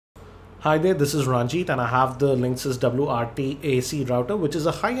Hi there, this is Ranjit and I have the Linksys WRT AC router, which is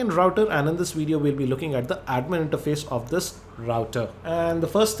a high-end router, and in this video we'll be looking at the admin interface of this router. And the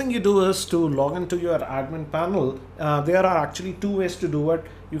first thing you do is to log into your admin panel. There are actually two ways to do it.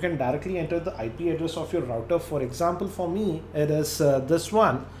 You can directly enter the IP address of your router. For example, for me it is this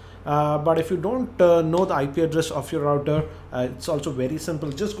one. But if you don't know the IP address of your router, it's also very simple.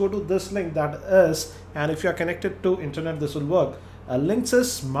 Just go to this link that is, and if you are connected to internet, this will work.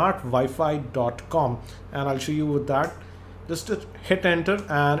 Linksys.wifi.com, and I'll show you with that. Just hit enter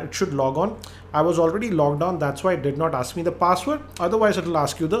and it should log on. I was already logged on, that's why it did not ask me the password. Otherwise it will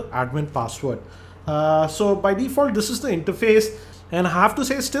ask you the admin password. So by default this is the interface, and I have to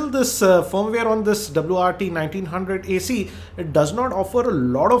say still this firmware on this WRT 1900 AC, it does not offer a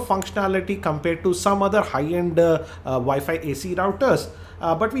lot of functionality compared to some other high-end Wi-Fi AC routers.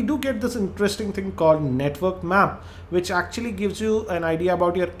 But we do get this interesting thing called network map, which actually gives you an idea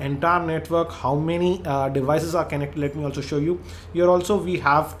about your entire network, how many devices are connected. Let me also show you. Here also we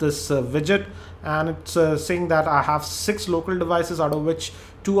have this widget, and it's saying that I have 6 local devices, out of which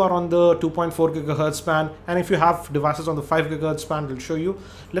 2 are on the 2.4 gigahertz band, and if you have devices on the 5 gigahertz band, it will show you.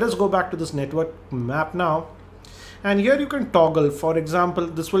 Let us go back to this network map now. And here you can toggle. For example,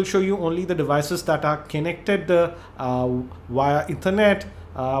 this will show you only the devices that are connected via Ethernet.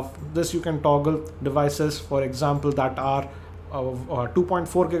 This you can toggle devices, for example, that are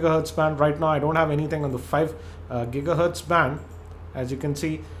 2.4 gigahertz band. Right now I don't have anything on the 5 gigahertz band, as you can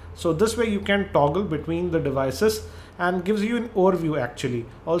see. So this way you can toggle between the devices and gives you an overview actually.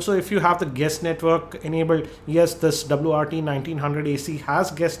 Also, if you have the guest network enabled, yes, this WRT 1900 AC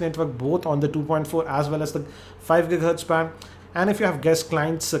has guest network both on the 2.4 as well as the 5 gigahertz band. And if you have guest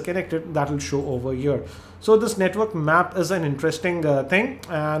clients connected, that will show over here. So this network map is an interesting thing,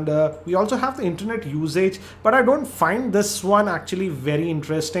 and we also have the internet usage, but I don't find this one actually very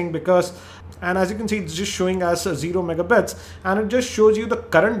interesting because, and as you can see, it's just showing us 0 megabits, and it just shows you the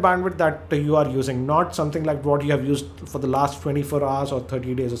current bandwidth that you are using, not something like what you have used for the last 24 hours or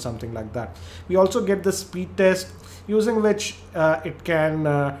 30 days or something like that. We also get the speed test, using which it can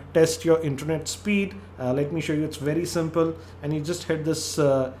test your internet speed. Let me show you. It's very simple, and you just hit this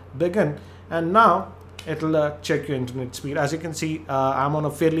begin, and now it'll check your internet speed. As you can see, I'm on a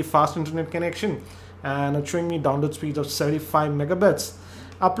fairly fast internet connection, and it's showing me download speeds of 75 megabits.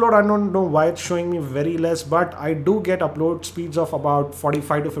 Upload, I don't know why it's showing me very less, but I do get upload speeds of about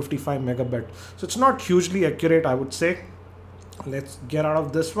 45 to 55 megabit. So it's not hugely accurate, I would say. Let's get out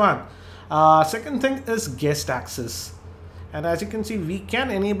of this one. Second thing is guest access. And as you can see, we can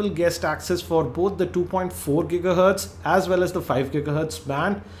enable guest access for both the 2.4 gigahertz as well as the 5 gigahertz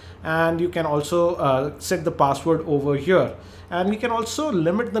band. And you can also set the password over here. And we can also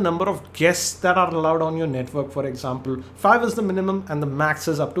limit the number of guests that are allowed on your network. For example, 5 is the minimum and the max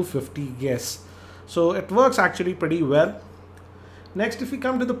is up to 50 guests. So it works actually pretty well. Next, if we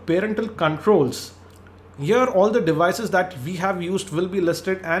come to the parental controls, here all the devices that we have used will be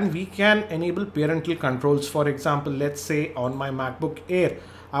listed, and we can enable parental controls. For example, let's say on my MacBook Air,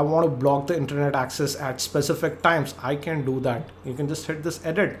 I want to block the internet access at specific times. I can do that. You can just hit this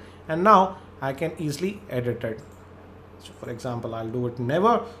edit, and now I can easily edit it. So for example, I'll do it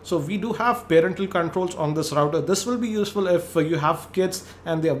never. So we do have parental controls on this router. This will be useful if you have kids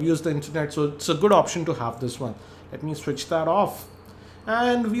and they abuse the internet. So it's a good option to have this one. Let me switch that off.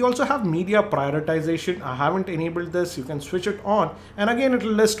 And we also have media prioritization. I haven't enabled this. You can switch it on, and again it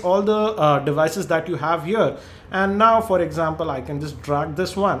will list all the devices that you have here. And now, for example, I can just drag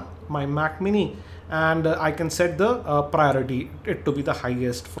this one, my Mac Mini, and I can set the priority it to be the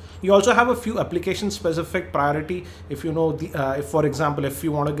highest. You also have a few application specific priority. If you know the if, for example, if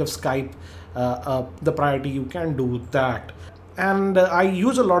you want to give Skype the priority, you can do that. And I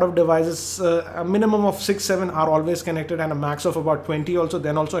use a lot of devices. A minimum of 6-7 are always connected, and a max of about 20 also.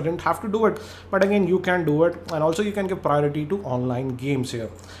 Then also I didn't have to do it, but again you can do it. And also you can give priority to online games here.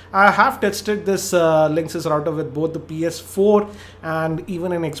 I have tested this Linksys router with both the PS4 and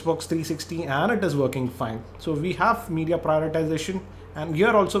even an Xbox 360, and it is working fine. So we have media prioritization, and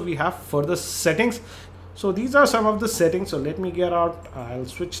here also we have further settings. So these are some of the settings. So let me get out. I'll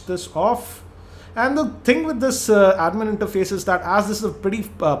switch this off. And the thing with this admin interface is that as this is a pretty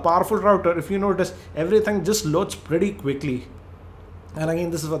powerful router, if you notice, everything just loads pretty quickly. And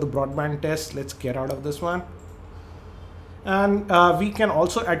again, this is for the broadband test. Let's get out of this one. And we can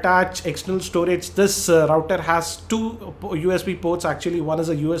also attach external storage. This router has 2 USB ports actually. One is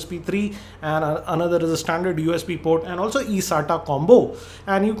a USB 3 and another is a standard USB port, and also eSATA combo.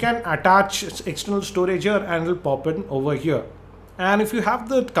 And you can attach external storage here and it'll pop in over here. And if you have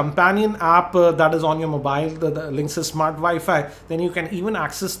the companion app that is on your mobile, the Linksys Smart Wi-Fi, then you can even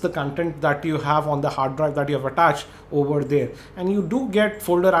access the content that you have on the hard drive that you have attached over there. And you do get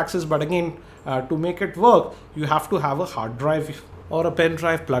folder access, but again, to make it work, you have to have a hard drive or a pen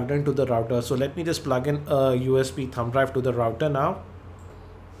drive plugged into the router. So let me just plug in a USB thumb drive to the router now.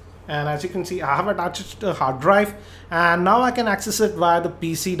 And as you can see, I have attached a hard drive, and now I can access it via the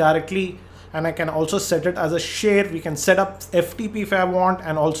PC directly. And I can also set it as a share. We can set up FTP if I want,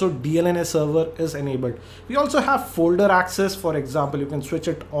 and also DLNA server is enabled. We also have folder access. For example, you can switch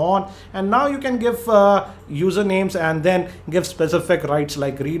it on, and now you can give usernames and then give specific rights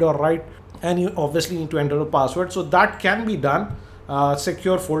like read or write, and you obviously need to enter a password. So that can be done.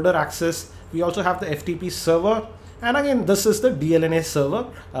 Secure folder access. We also have the FTP server. And again, this is the DLNA server,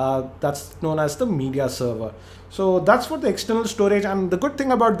 that's known as the media server. So that's for the external storage. And the good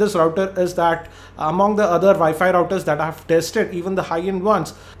thing about this router is that among the other Wi-Fi routers that I've tested, even the high-end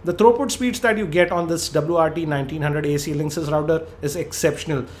ones, the throughput speeds that you get on this WRT 1900 AC Linksys router is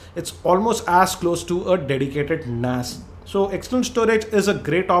exceptional. It's almost as close to a dedicated NAS. So external storage is a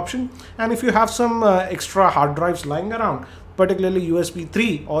great option. And if you have some extra hard drives lying around, particularly USB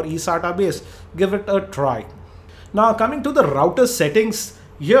 3 or eSATA base, give it a try. Now coming to the router settings,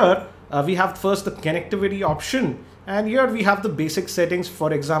 here we have first the connectivity option, and here we have the basic settings.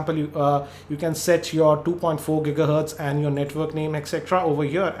 For example, you can set your 2.4 gigahertz and your network name, etc. over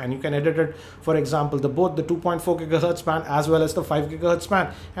here, and you can edit it, for example, both the 2.4 gigahertz band as well as the 5 gigahertz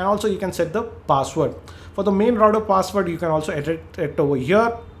band, and also you can set the password. For the main router password, you can also edit it over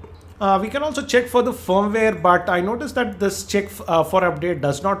here. We can also check for the firmware, but I noticed that this check for update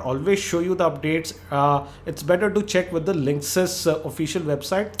does not always show you the updates. It's better to check with the Linksys official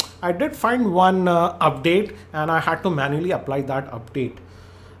website. I did find one update, and I had to manually apply that update.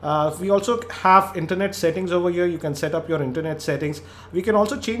 We also have internet settings over here. You can set up your internet settings. We can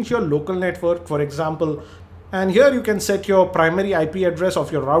also change your local network, for example. And here you can set your primary IP address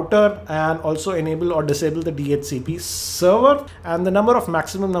of your router, and also enable or disable the DHCP server and the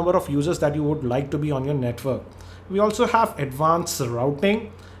maximum number of users that you would like to be on your network. We also have advanced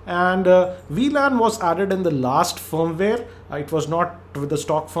routing, and VLAN was added in the last firmware. It was not with the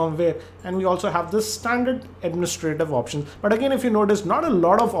stock firmware. And we also have the standard administrative options. But again, if you notice, not a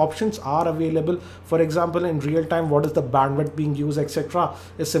lot of options are available. For example, in real time, what is the bandwidth being used, etc.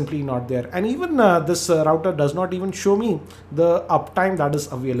 is simply not there. And even this router does not even show me the uptime that is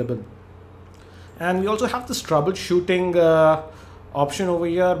available. And we also have this troubleshooting option over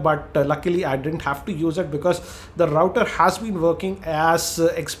here, but luckily I didn't have to use it because the router has been working as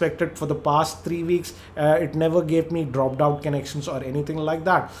expected for the past 3 weeks. It never gave me dropped out connections or anything like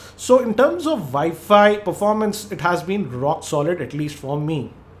that. So in terms of Wi-Fi performance, it has been rock solid, at least for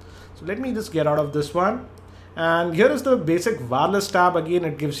me. So let me just get out of this one. And here is the basic wireless tab. Again,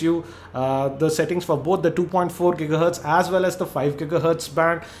 it gives you the settings for both the 2.4 gigahertz as well as the 5 gigahertz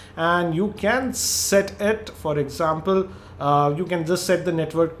band. And you can set it, for example, you can just set the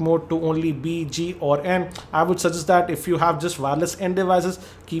network mode to only B, G or N. I would suggest that if you have just wireless N devices,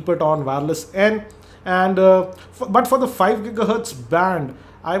 keep it on wireless N. And but for the 5 gigahertz band,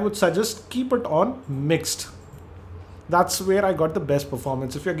 I would suggest keep it on mixed. That's where I got the best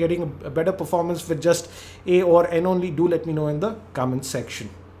performance. If you're getting a better performance with just A or N only, do let me know in the comment section.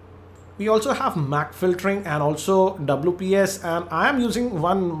 We also have MAC filtering and also WPS, and I am using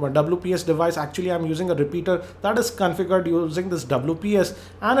one WPS device. Actually, I'm using a repeater that is configured using this WPS,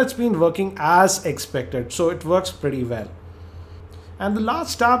 and it's been working as expected. So it works pretty well. And the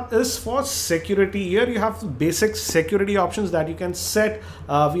last tab is for security. Here you have basic security options that you can set.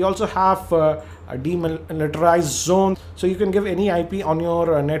 We also have a demilitarized zone, so you can give any IP on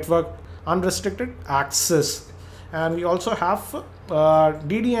your network unrestricted access. And we also have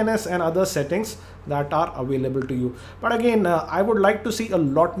DDNS and other settings that are available to you. But again, I would like to see a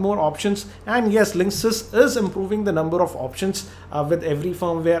lot more options. And yes, Linksys is improving the number of options with every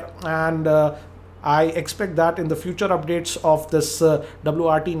firmware, and I expect that in the future updates of this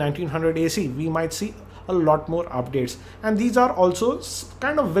WRT 1900 AC, we might see a lot more updates. And these are also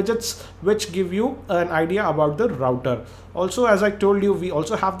kind of widgets which give you an idea about the router. Also, as I told you, we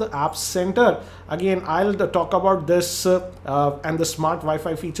also have the App Center. Again, I'll talk about this and the smart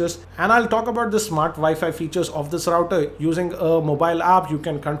Wi-Fi features. And I'll talk about the smart Wi-Fi features of this router. Using a mobile app, you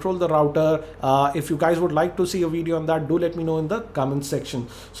can control the router. If you guys would like to see a video on that, do let me know in the comment section.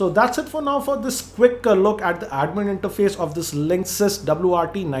 So that's it for now for this quick look at the admin interface of this Linksys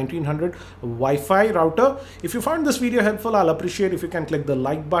WRT 1900 Wi-Fi router. router. If you found this video helpful, I'll appreciate if you can click the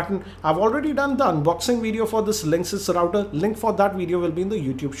like button. I've already done the unboxing video for this Linksys router. Link for that video will be in the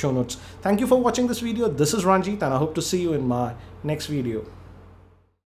YouTube show notes. Thank you for watching this video. This is Ranjit and I hope to see you in my next video.